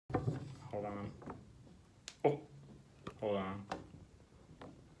Hold on. Oh, hold on.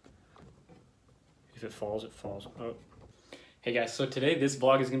 If it falls, it falls. Oh. Hey guys, so today this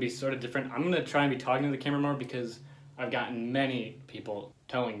vlog is going to be sort of different. I'm going to try and be talking to the camera more because I've gotten many people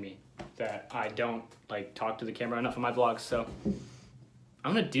telling me that I don't like talk to the camera enough in my vlogs, so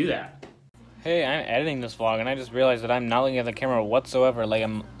I'm going to do that. Hey, I'm editing this vlog and I just realized that I'm not looking at the camera whatsoever. Like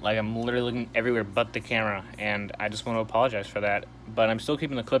I'm literally looking everywhere but the camera, and I just want to apologize for that. But I'm still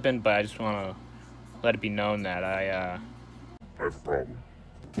keeping the clip in, but I just want to let it be known that I have a problem.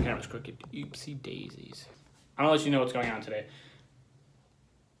 The camera's crooked. Oopsie daisies. I'm gonna let you know what's going on today.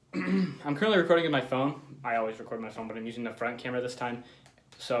 I'm currently recording with my phone. I always record my phone, but I'm using the front camera this time.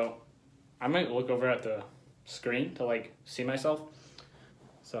 So I might look over at the screen to like see myself.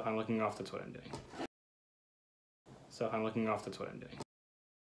 So if I'm looking off, that's what I'm doing. So if I'm looking off, that's what I'm doing.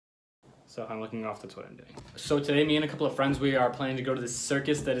 So if I'm looking off, that's what I'm doing. So today, me and a couple of friends, we are planning to go to this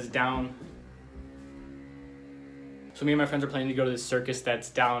circus that is down. So me and my friends are planning to go to this circus that's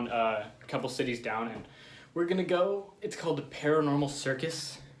down a couple cities down, and we're gonna go. It's called the Paranormal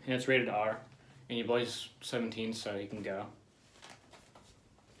Circus, and it's rated R. And your boy's 17, so he can go.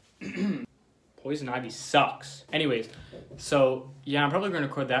 Poison ivy sucks. Anyways, so yeah, I'm probably gonna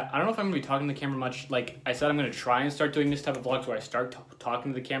record that. I don't know if I'm gonna be talking to the camera much. Like I said, I'm gonna try and start doing this type of vlogs where I start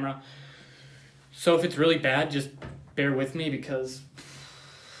talking to the camera. So if it's really bad, just bear with me because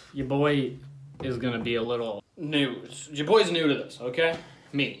your boy is gonna be a little new. Your boy's new to this, okay?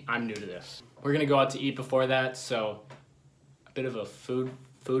 Me, I'm new to this. We're gonna go out to eat before that, so a bit of a food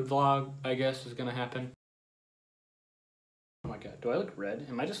vlog, I guess, is gonna happen. Oh my god, do I look red?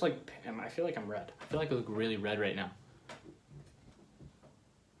 Am I just like, I feel like I'm red. I feel like I look really red right now.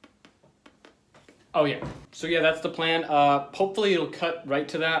 Oh yeah, so yeah, that's the plan. Hopefully it'll cut right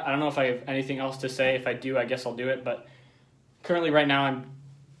to that. I don't know if I have anything else to say. If I do, I guess I'll do it, but currently right now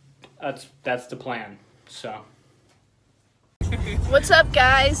that's the plan, so. What's up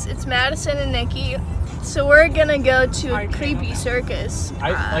guys, it's Madison and Nikki. So we're gonna go to a creepy circus.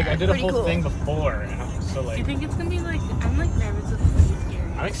 I did a whole cool thing before, and I'm so like. Do you think it's gonna be like, I'm like nervous, it's gonna be scary.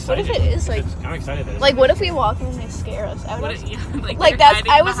 I'm excited. What if it is like, I'm excited that it's like what if we walk in and they scare us? I would like that's,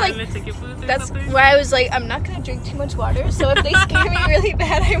 I was like, that's where I was like, I'm not gonna drink too much water, so if they scare me really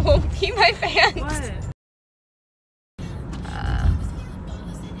bad, I won't pee my pants. What?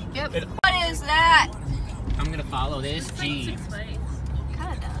 Yep. What is that? I'm gonna follow this Jeep.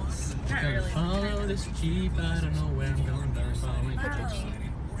 Kinda does. Not really. Follow this Jeep, I don't know where I'm going, but I'm following it.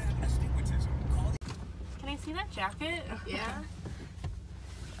 Can I see that jacket? Yeah.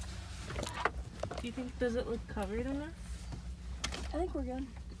 Do you think, does it look covered enough? I think we're good.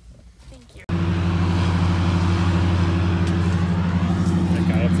 Thank you. That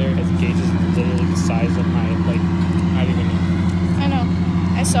guy up there has gauges literally the size of my, like, not even. I know.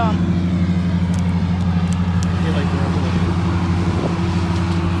 I saw him. I feel like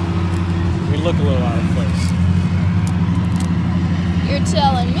we look a little out of place. You're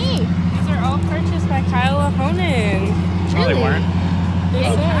telling me. These are all purchased by Kyle Ahonen. No, they weren't. They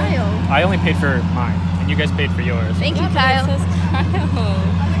Oh, said. Kyle. I only paid for mine, and you guys paid for yours. Thank you, Yeah, but Kyle. it says Kyle.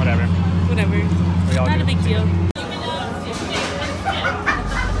 Whatever. Whatever. We all Not do. a big deal.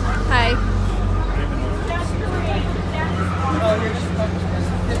 Hi.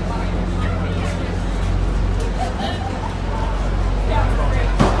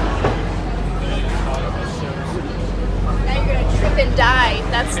 Now you're gonna trip and die.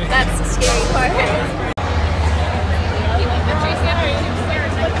 That's the scary part.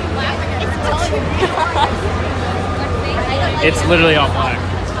 It's literally all black.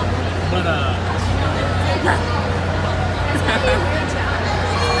 But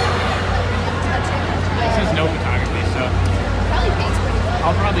this is no photography, so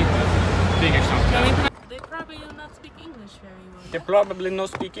I'll probably figure something out. They probably do not speak English very well. They probably no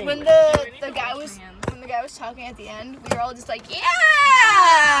speak When English. the guy was talking at the end, we were all just like,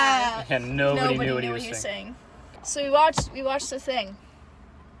 yeah. And nobody knew what he was saying. So we watched the thing.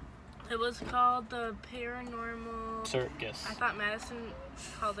 It was called the Paranormal Circus. I thought Madison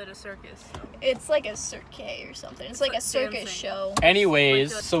called it a circus. It's like a cirque or something. It's like a circus dancing. show.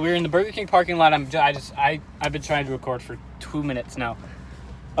 Anyways, so we're in the Burger King parking lot. I've been trying to record for 2 minutes now.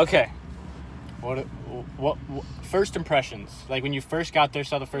 Okay. What first impressions? Like when you first got there,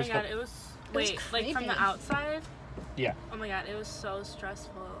 saw the first. Oh my god, it was like from the creepy. outside. Yeah. Oh my god, it was so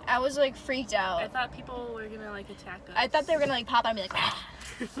stressful. I was like freaked out. I thought people were gonna like attack us. I thought they were gonna like pop out and be like, ah.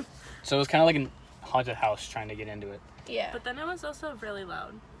 So it was kind of like a haunted house trying to get into it. Yeah. But then it was also really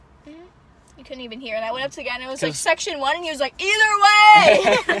loud. You couldn't even hear. And I went up to the guy and it was like 'Cause- section 1 and he was like,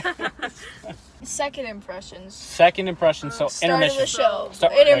 either way! Second impressions. Second impression, so Start intermission. of the show.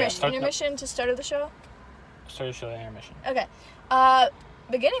 Start- Intermission. okay, Intermission to start of the show? Start of the show, intermission. Okay.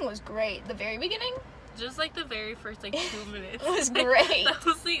 Beginning was great. The very beginning? Just like the very first like 2 minutes. It was great. That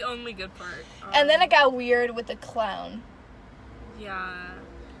was the only good part. And then it got weird with the clown. Yeah.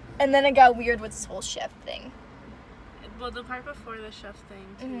 And then it got weird with this whole chef thing. Well, the part before the chef thing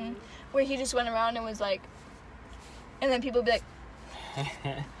too. Mm-hmm. Where he just went around and was like, and then people would be like,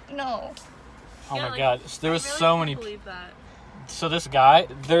 no. Oh Yeah, my like, god, there was I really so can't many. believe that. So this guy,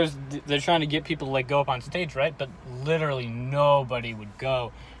 they're trying to get people to like go up on stage, right? But literally nobody would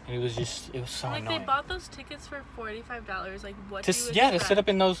go, and it was so Like annoying. they bought those tickets for $45. Like what? to do you yeah, to expect? sit up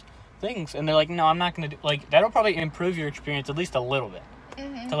in those things, and they're like, no, I'm not gonna do. Like that'll probably improve your experience at least a little bit.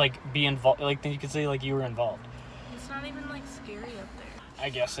 Mm-hmm. To like be involved, like then you could say like you were involved. It's not even like scary up there. I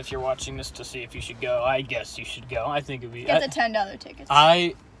guess if you're watching this to see if you should go, I guess you should go. I think it'd be. Get the $10 tickets.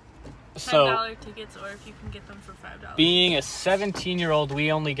 So tickets, or if you can get them for $5. being a 17-year-old, it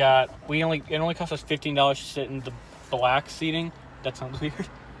only cost us $15 to sit in the black seating. That sounds weird.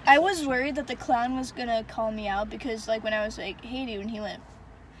 I was worried that the clown was gonna call me out because, like, when I was like, "Hey, dude," and he went,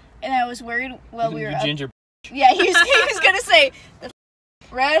 and I was worried while we were You up. ginger. Yeah, he was gonna say, "The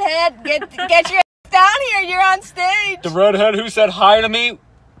redhead, get your down here. You're on stage. The redhead who said hi to me.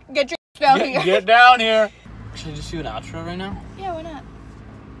 Get your down here." Get down here. Should I just do an outro right now? Yeah, why not?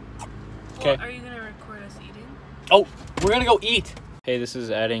 Okay. Well, are you gonna record us eating? Oh, we're gonna go eat. Hey, this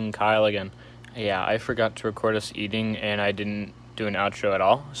is adding Kyle again. Yeah, I forgot to record us eating, and I didn't do an outro at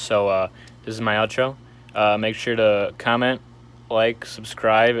all. So this is my outro. Make sure to comment, like,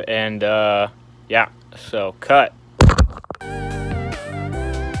 subscribe, and yeah. So cut.